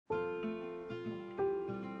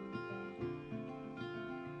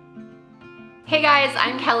Hey guys,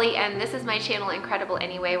 I'm Kelly and this is my channel Incredible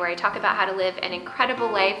Anyway, where I talk about how to live an incredible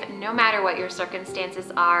life no matter what your circumstances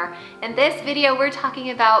are. In this video we're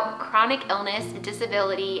talking about chronic illness,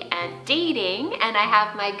 disability, and dating, and I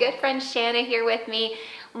have my good friend Shanna here with me.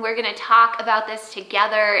 We're gonna talk about this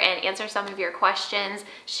together and answer some of your questions.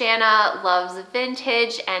 Shanna loves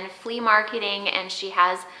vintage and flea marketing, and she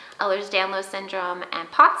has Ehlers-Danlos syndrome and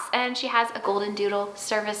POTS, and she has a golden doodle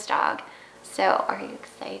service dog. So are you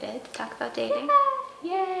excited to talk about dating?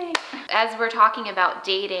 Yeah. Yay! As we're talking about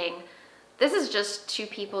dating, this is just two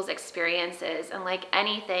people's experiences, and like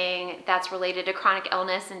anything that's related to chronic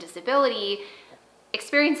illness and disability,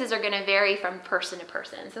 experiences are going to vary from person to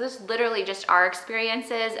person. So this is literally just our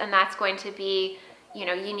experiences, and that's going to be, you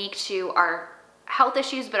know, unique to our health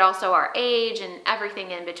issues, but also our age and everything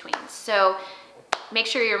in between. So make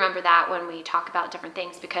sure you remember that when we talk about different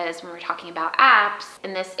things, because when we're talking about apps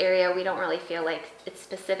in this area, we don't really feel like it's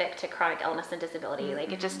specific to chronic illness and disability.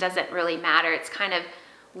 Like, it just doesn't really matter. It's kind of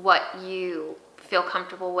what you feel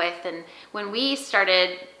comfortable with. And when we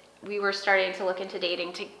started, we were starting to look into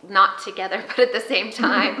dating, not together, but at the same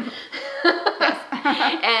time.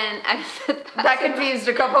 And that confused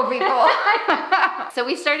a couple people. So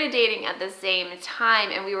we started dating at the same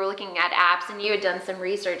time, and we were looking at apps, and you had done some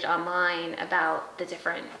research online about the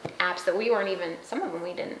different apps that we weren't even, some of them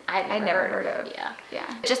we didn't, I'd never heard of.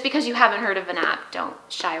 Yeah. Just because you haven't heard of an app, don't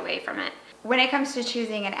shy away from it. When it comes to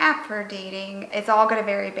choosing an app for dating, it's all going to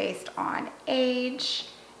vary based on age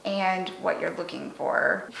and what you're looking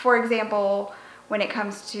for. For example, when it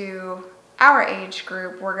comes to our age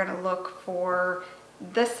group, we're going to look for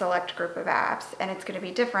this select group of apps, and it's going to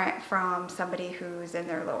be different from somebody who's in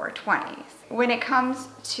their lower 20s. When it comes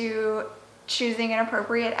to choosing an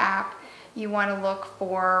appropriate app, you want to look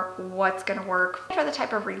for what's going to work for the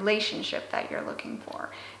type of relationship that you're looking for.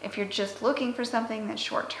 If you're just looking for something that's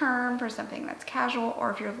short-term, for something that's casual, or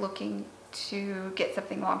if you're looking to get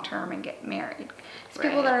something long-term and get married. Right.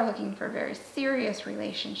 People that are looking for very serious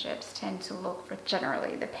relationships tend to look for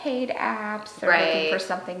generally the paid apps. They're looking for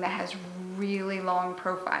something that has really long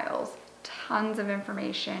profiles, tons of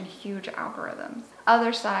information, huge algorithms.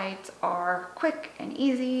 Other sites are quick and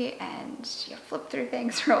easy, and you flip through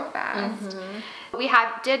things real fast. We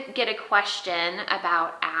did get a question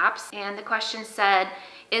about apps, and the question said,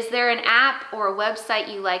 is there an app or a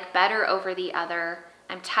website you like better over the other?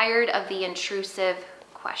 I'm tired of the intrusive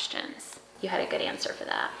questions. You had a good answer for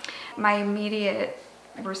that. My immediate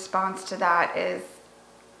response to that is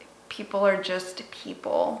people are just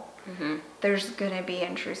people. There's gonna be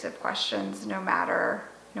intrusive questions no matter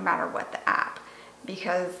what the app,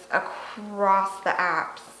 because across the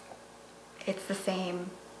apps, it's the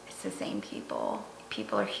same people.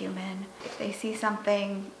 People are human. If they see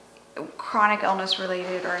something chronic illness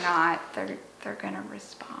related or not, they're gonna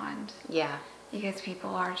respond. Yeah. Because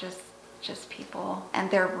people are just people, and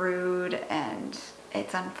they're rude, and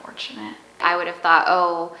it's unfortunate. I would have thought,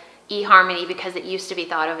 oh, eHarmony, because it used to be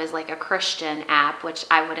thought of as like a Christian app, which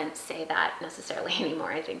I wouldn't say that necessarily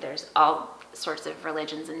anymore. I think there's all sorts of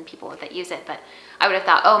religions and people that use it, but I would have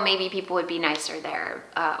thought, oh, maybe people would be nicer there,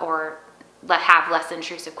 or have less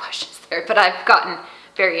intrusive questions there. But I've gotten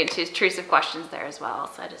very intrusive questions there as well,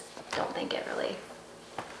 so I just don't think it really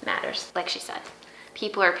matters. Like she said,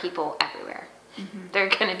 people are people everywhere. They're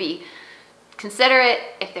going to be considerate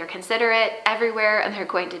if they're considerate everywhere, and they're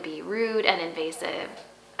going to be rude and invasive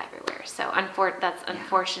everywhere. So that's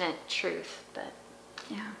unfortunate truth, but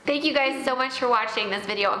yeah. Thank you guys so much for watching this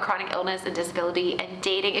video on chronic illness and disability and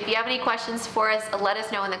dating. If you have any questions for us, let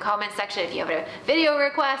us know in the comment section. If you have a video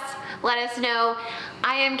request, let us know.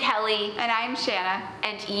 I am Kelly. And I'm Shanna.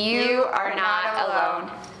 And you are not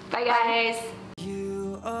alone. Bye guys.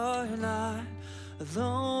 You are not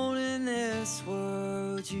alone in this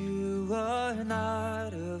world, you are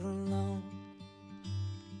not alone.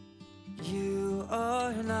 You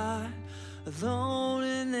are not alone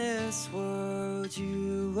in this world,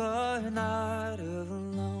 you are not